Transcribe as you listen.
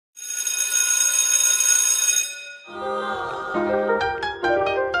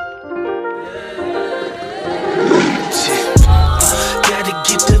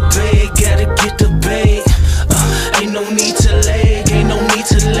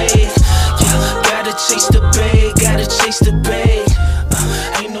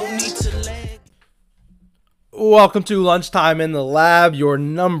Welcome to Lunchtime in the Lab, your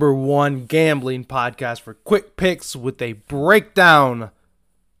number one gambling podcast for quick picks with a breakdown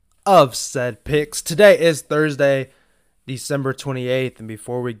of said picks. Today is Thursday, December 28th, and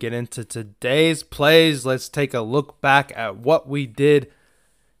before we get into today's plays, let's take a look back at what we did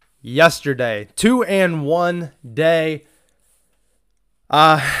yesterday. 2-1 day.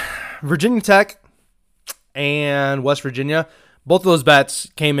 Virginia Tech and West Virginia, both of those bets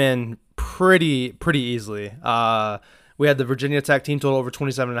came in pretty easily. We had the Virginia Tech team total over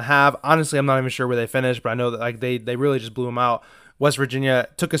 27.5. Honestly, I'm not even sure where they finished, but I know that they really just blew them out. West Virginia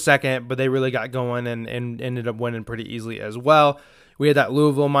took a second, but they really got going and ended up winning pretty easily as well. We had that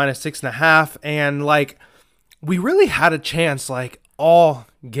Louisville minus 6.5, and we really had a chance all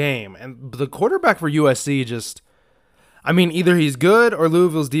game. And the quarterback for USC just, either he's good or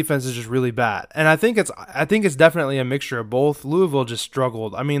Louisville's defense is just really bad. And I think it's definitely a mixture of both. Louisville just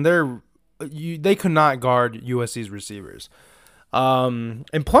struggled. They could not guard USC's receivers. And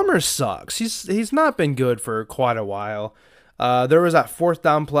Plummer sucks. He's not been good for quite a while. There was that fourth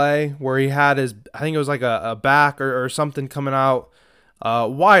down play where he had I think it was like a back or something coming out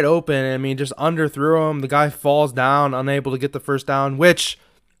wide open. Just underthrew him. The guy falls down, unable to get the first down, which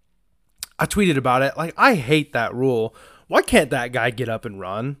I tweeted about it. I hate that rule. Why can't that guy get up and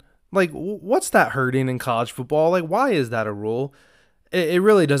run? What's that hurting in college football? Why is that a rule? It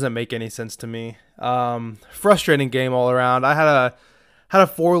really doesn't make any sense to me. Frustrating game all around. I had a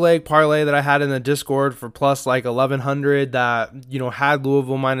 4-leg parlay that I had in the Discord for plus 1100 that, had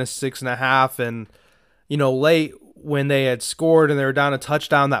Louisville minus 6.5, and, late when they had scored and they were down a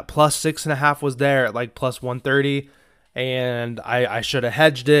touchdown, that plus 6.5 was there at plus 130, and I should have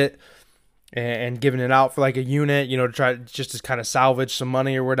hedged it and given it out for a unit, to try just to kind of salvage some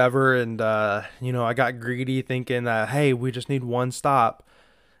money or whatever. And, I got greedy thinking that, hey, we just need one stop.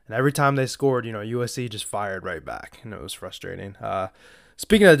 And every time they scored, USC just fired right back. And it was frustrating.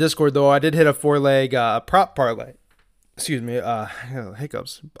 Speaking of the Discord, though, I did hit a 4-leg prop parlay. Excuse me,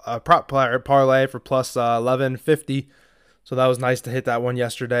 hiccups. Prop parlay for plus 1150. So that was nice to hit that one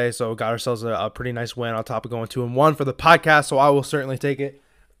yesterday. So got ourselves a pretty nice win on top of going 2-1 for the podcast. So I will certainly take it.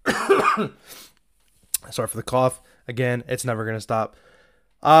 Sorry for the cough. Again, it's never going to stop.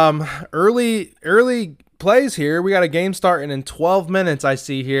 Early plays here. We got a game starting in 12 minutes, I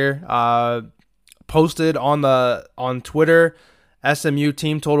see here. Posted on Twitter, SMU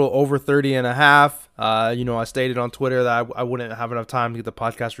team total over 30.5. I stated on Twitter that I wouldn't have enough time to get the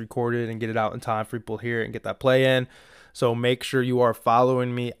podcast recorded and get it out in time for people to hear it and get that play in. So make sure you are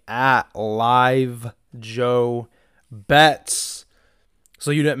following me at Live Joe Bets, so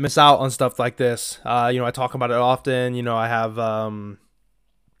you didn't miss out on stuff like this. I talk about it often. I have,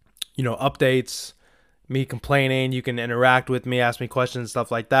 updates, me complaining. You can interact with me, ask me questions, stuff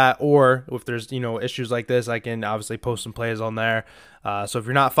like that. Or if there's, issues like this, I can obviously post some plays on there. So if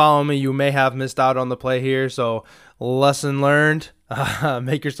you're not following me, you may have missed out on the play here. So lesson learned,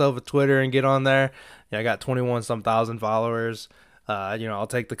 make yourself a Twitter and get on there. I got 21-some thousand followers. I'll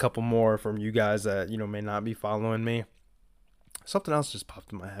take the couple more from you guys that, may not be following me. Something else just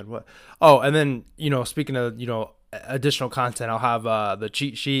popped in my head. What? Oh, and then, speaking of, additional content, I'll have the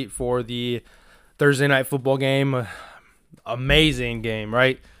cheat sheet for the Thursday night football game. Amazing game,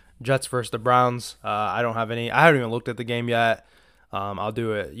 right? Jets versus the Browns. I haven't even looked at the game yet. I'll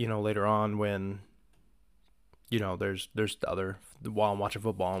do it, later on when, there's other, while I'm watching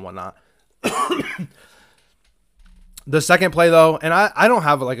football and whatnot. The second play, though, and I don't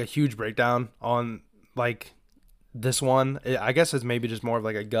have a huge breakdown on this one. I guess it's maybe just more of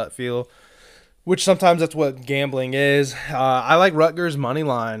a gut feel, which sometimes that's what gambling is. I like Rutgers money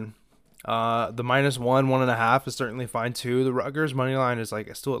line. The minus 1.5 is certainly fine too. The Rutgers money line is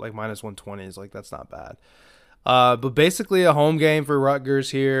still at minus 120. Is that's not bad. But basically a home game for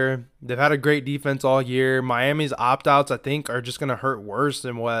Rutgers here. They've had a great defense all year. Miami's opt-outs, I think, are just going to hurt worse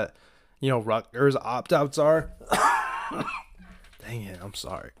than what, Rutgers opt-outs are. Dang it, I'm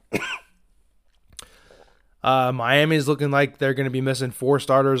sorry. Miami's looking like they're going to be missing 4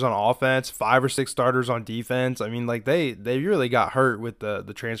 starters on offense, 5 or 6 starters on defense. They really got hurt with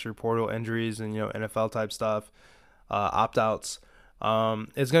the transfer portal injuries and, NFL type stuff, opt-outs.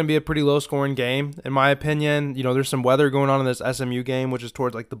 It's going to be a pretty low-scoring game, in my opinion. There's some weather going on in this SMU game, which is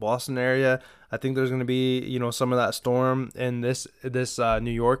towards the Boston area. I think there's going to be, some of that storm in this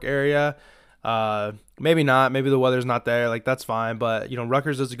New York area. Maybe not. Maybe the weather's not there. That's fine. But,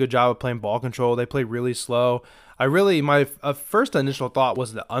 Rutgers does a good job of playing ball control. They play really slow. My first initial thought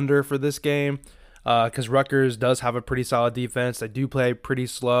was the under for this game, because Rutgers does have a pretty solid defense. They do play pretty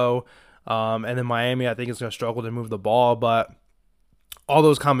slow. And then Miami, I think, is going to struggle to move the ball. But all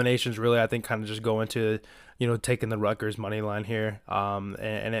those combinations really, I think, kind of just go into, taking the Rutgers money line here.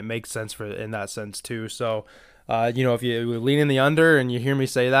 And it makes sense in that sense too. So, if you lean in the under and you hear me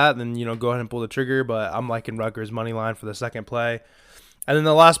say that, then, go ahead and pull the trigger. But I'm liking Rutgers money line for the second play. And then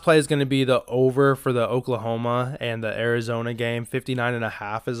the last play is going to be the over for the Oklahoma and the Arizona game.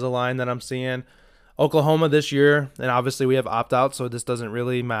 59.5 is the line that I'm seeing. Oklahoma this year, and obviously we have opt-out, so this doesn't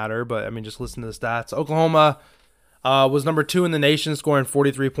really matter. But, just listen to the stats. Oklahoma was number 2 in the nation, scoring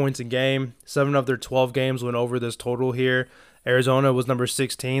 43 points a game. 7 of their 12 games went over this total here. Arizona was number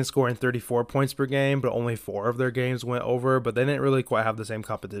 16, scoring 34 points per game, but only 4 of their games went over. But they didn't really quite have the same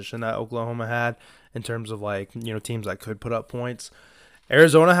competition that Oklahoma had in terms of, teams that could put up points.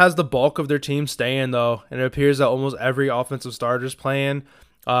 Arizona has the bulk of their team staying, though, and it appears that almost every offensive starter is playing.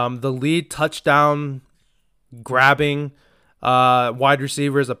 The lead touchdown grabbing wide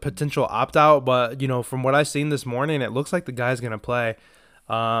receiver is a potential opt-out, but, from what I've seen this morning, it looks like the guy's going to play.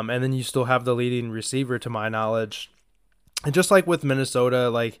 And then you still have the leading receiver, to my knowledge. And just like with Minnesota,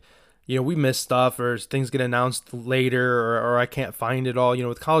 we miss stuff or things get announced later or I can't find it all.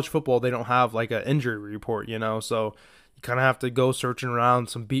 With college football, they don't have, an injury report, so kind of have to go searching around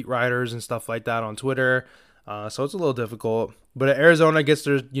some beat writers and stuff like that on Twitter. So it's a little difficult. But Arizona gets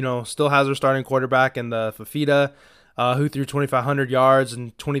their, still has their starting quarterback in the Fafita, who threw 2,500 yards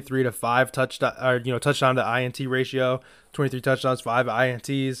and 23-5 touchdown to INT ratio, 23 touchdowns, 5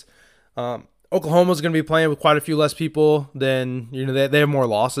 INTs. Oklahoma's going to be playing with quite a few less people than, they have more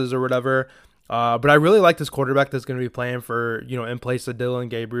losses or whatever. But I really like this quarterback that's going to be playing for, in place of Dylan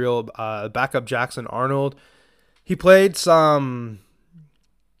Gabriel, backup Jackson Arnold. He played some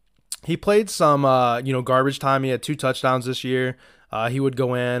garbage time. He had 2 touchdowns this year. He would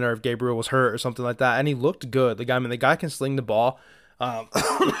go in, or if Gabriel was hurt or something like that, and he looked good. The guy can sling the ball.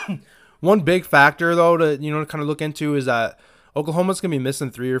 One big factor, though, to kind of look into is that Oklahoma's going to be missing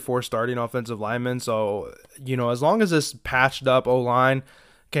 3 or 4 starting offensive linemen. So, as long as this patched up O-line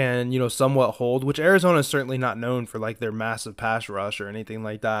can, somewhat hold, which Arizona is certainly not known for, their massive pass rush or anything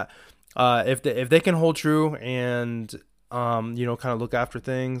like that. If they can hold true and, kind of look after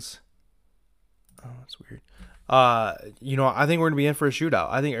things. Oh, that's weird. I think we're going to be in for a shootout.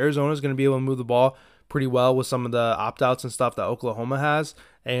 I think Arizona is going to be able to move the ball pretty well with some of the opt-outs and stuff that Oklahoma has,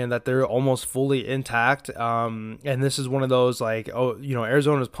 and that they're almost fully intact. And this is one of those,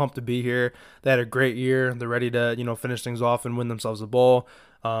 Arizona's pumped to be here. They had a great year. They're ready to, finish things off and win themselves a bowl.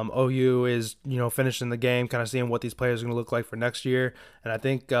 OU is, finishing the game, kind of seeing what these players are going to look like for next year. And I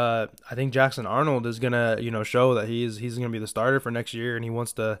think Jackson Arnold is going to, show that he's going to be the starter for next year, and he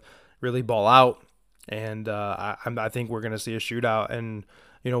wants to really ball out. And I think we're going to see a shootout, and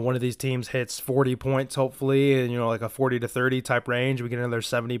one of these teams hits 40 points hopefully, and like a 40-30 type range. We get another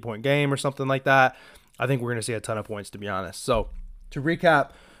 70-point game or something like that. I think we're going to see a ton of points, to be honest. So to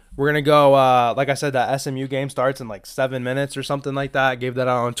recap, we're going to go, like I said, that SMU game starts in 7 minutes or something like that. I gave that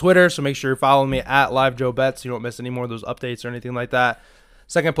out on Twitter, so make sure you're following me at LiveJoeBets so you don't miss any more of those updates or anything like that.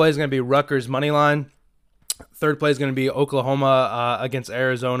 Second play is going to be Rutgers money line. Third play is going to be Oklahoma against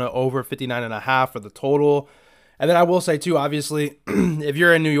Arizona over 59.5 for the total. And then I will say, too, obviously, if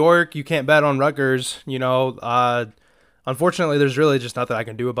you're in New York, you can't bet on Rutgers. Unfortunately, there's really just nothing I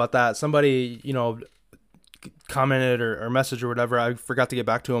can do about that. Somebody, commented or messaged or whatever. I forgot to get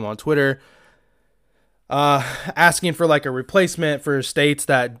back to him on Twitter, asking for a replacement for states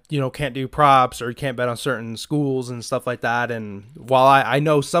that, can't do props or can't bet on certain schools and stuff like that. And while I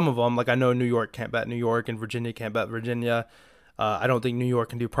know some of them, I know New York can't bet New York and Virginia can't bet Virginia. I don't think New York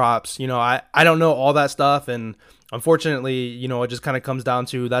can do props. I don't know all that stuff. And unfortunately, it just kind of comes down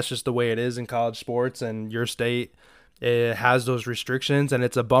to that's just the way it is in college sports, and your state, it has those restrictions, and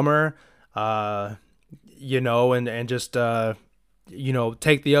it's a bummer, and just,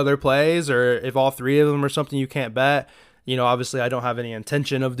 take the other plays, or if all 3 of them are something you can't bet, obviously I don't have any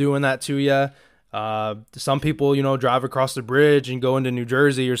intention of doing that to you. Some people, drive across the bridge and go into New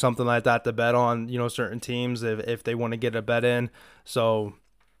Jersey or something like that to bet on, certain teams if they want to get a bet in. So,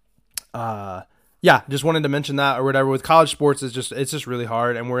 just wanted to mention that or whatever. With college sports, it's just really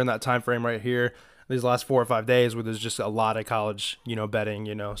hard, and we're in that time frame right here, these last 4 or 5 days, where there's just a lot of college,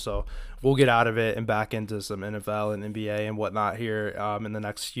 betting, so we'll get out of it and back into some NFL and NBA and whatnot here, in the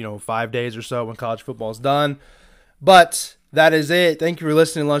next, 5 days or so when college football is done. But that is it. Thank you for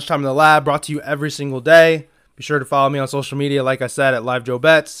listening to Lunchtime in the Lab, brought to you every single day. Be sure to follow me on social media, like I said, at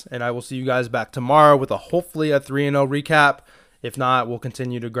LiveJoeBets, and I will see you guys back tomorrow with hopefully a 3-0 recap. If not, we'll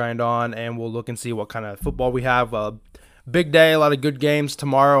continue to grind on, and we'll look and see what kind of football we have. Big day, a lot of good games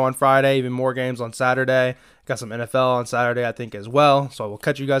tomorrow on Friday, even more games on Saturday. Got some NFL on Saturday, I think, as well. So I will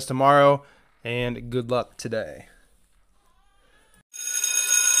catch you guys tomorrow, and good luck today.